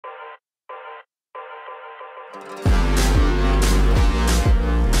Good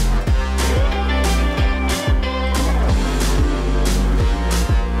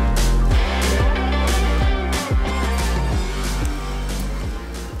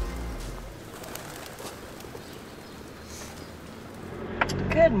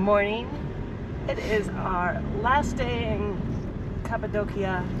morning. It is our last day in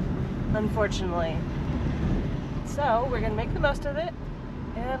Cappadocia, unfortunately. So we're gonna make the most of it,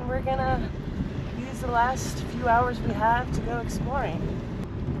 and we're gonna use the last few hours we have to go exploring.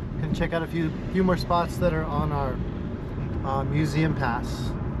 Gonna check out a few more spots that are on our museum pass,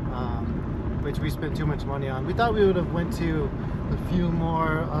 which we spent too much money on. We thought we would have went to a few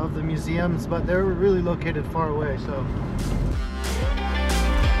more of the museums, but they're really located far away. So.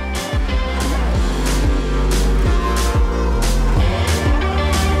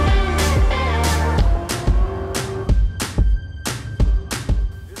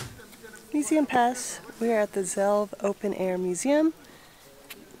 Museum pass. We are at the Zelve Open Air Museum.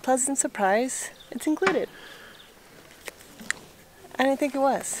 Pleasant surprise, it's included. I didn't think it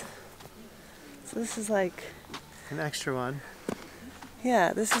was. So this is like An extra one.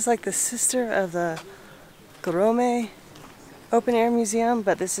 Yeah, this is like the sister of the Goreme Open Air Museum,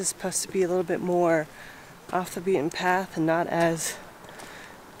 but this is supposed to be a little bit more off the beaten path and not as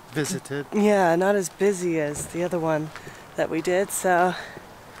Visited. Yeah, not as busy as the other one that we did. So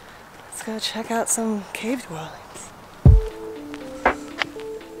let's go check out some cave dwellings.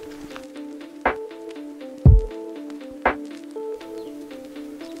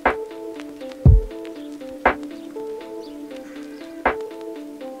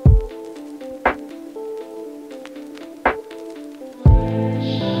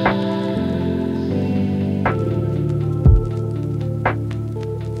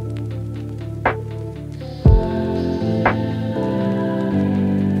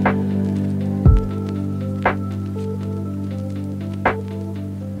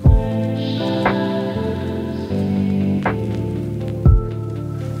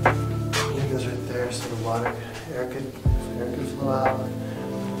 Air could flow out.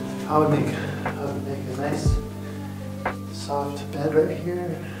 I would make a nice soft bed right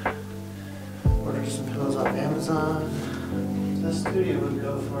here. Order some pillows off Amazon. This studio would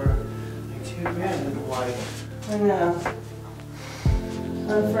go for like $2 grand in Hawaii. I know.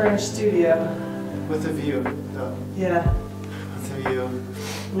 Unfurnished studio. With a view, though. Yeah. With a view.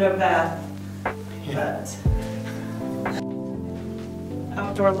 No bath. Yeah. But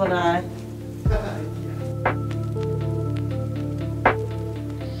outdoor lanai.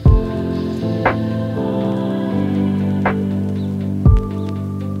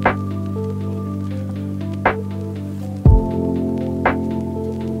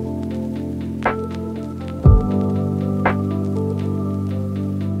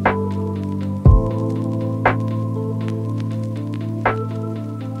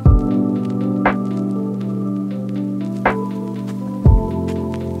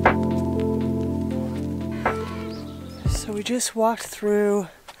 So we just walked through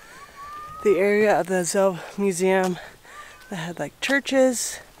the area of the Zelve Museum that had like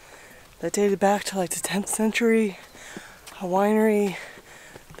churches that dated back to like the 10th century, a winery,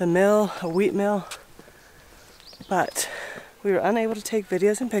 the mill, a wheat mill. But we were unable to take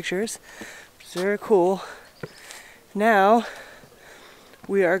videos and pictures, which is very cool. Now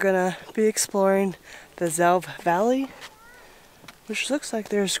we are gonna be exploring the Zelve Valley, which looks like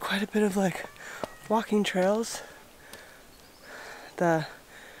there's quite a bit of like walking trails. The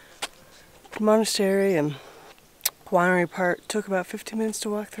monastery and winery part took about 15 minutes to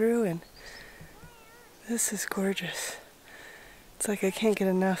walk through, and this is gorgeous. It's like I can't get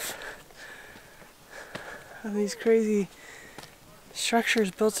enough of these crazy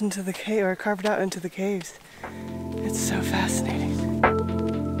structures built into the cave or carved out into the caves. It's so fascinating.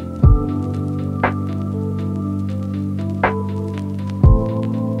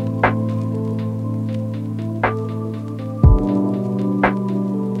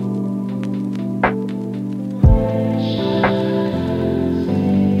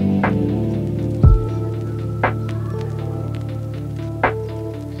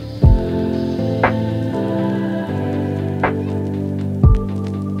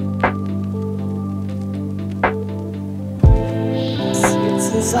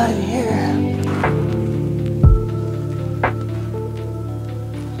 Inside here,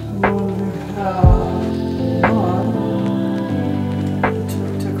 I wonder how long it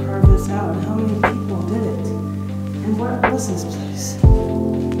took to carve this out and how many people did it and what was this place.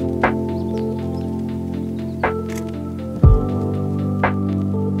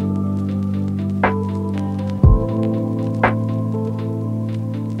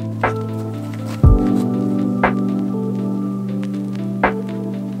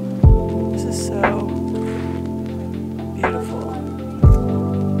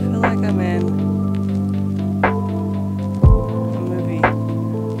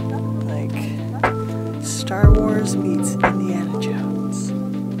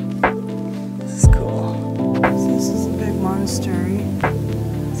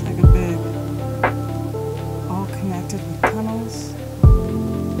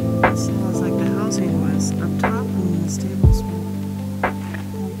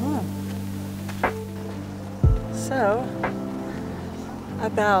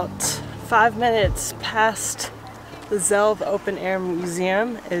 About 5 minutes past the Zelve Open Air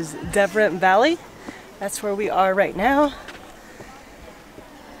Museum is Devrent Valley. That's where we are right now.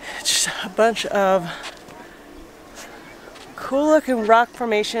 It's just a bunch of cool looking rock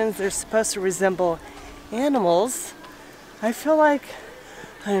formations. They're supposed to resemble animals. I feel like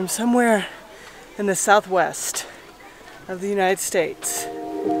I am somewhere in the southwest of the United States.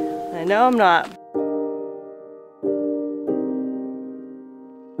 I know I'm not.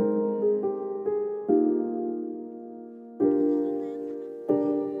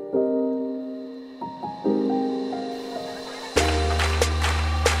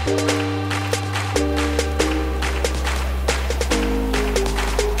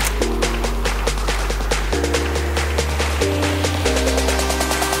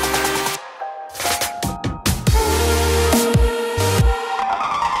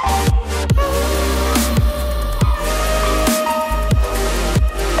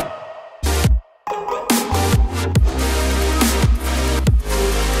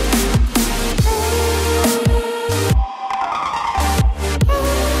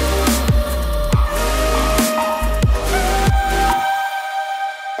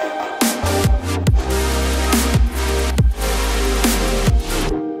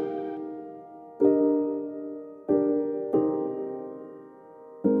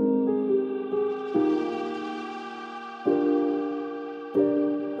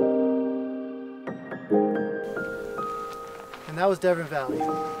 And that was Devrent Valley.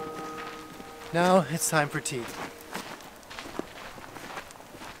 Now it's time for tea.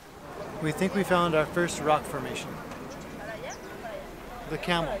 We think we found our first rock formation. The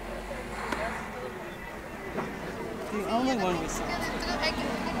camel. The only one we saw. I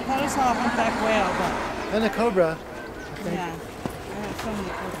thought I saw a humpback whale, but... And a cobra, I think. Yeah, I have so many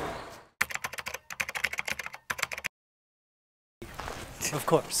cobras. Of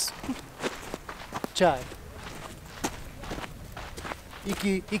course. Chai.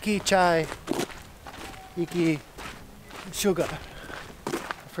 Iki chai. Iki sugar.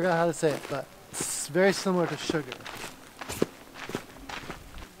 I forgot how to say it, but it's very similar to sugar.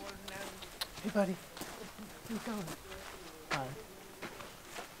 Hey buddy. Where you going? Hi.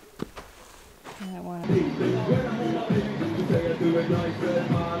 Yeah, I want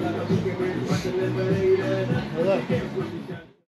Hello.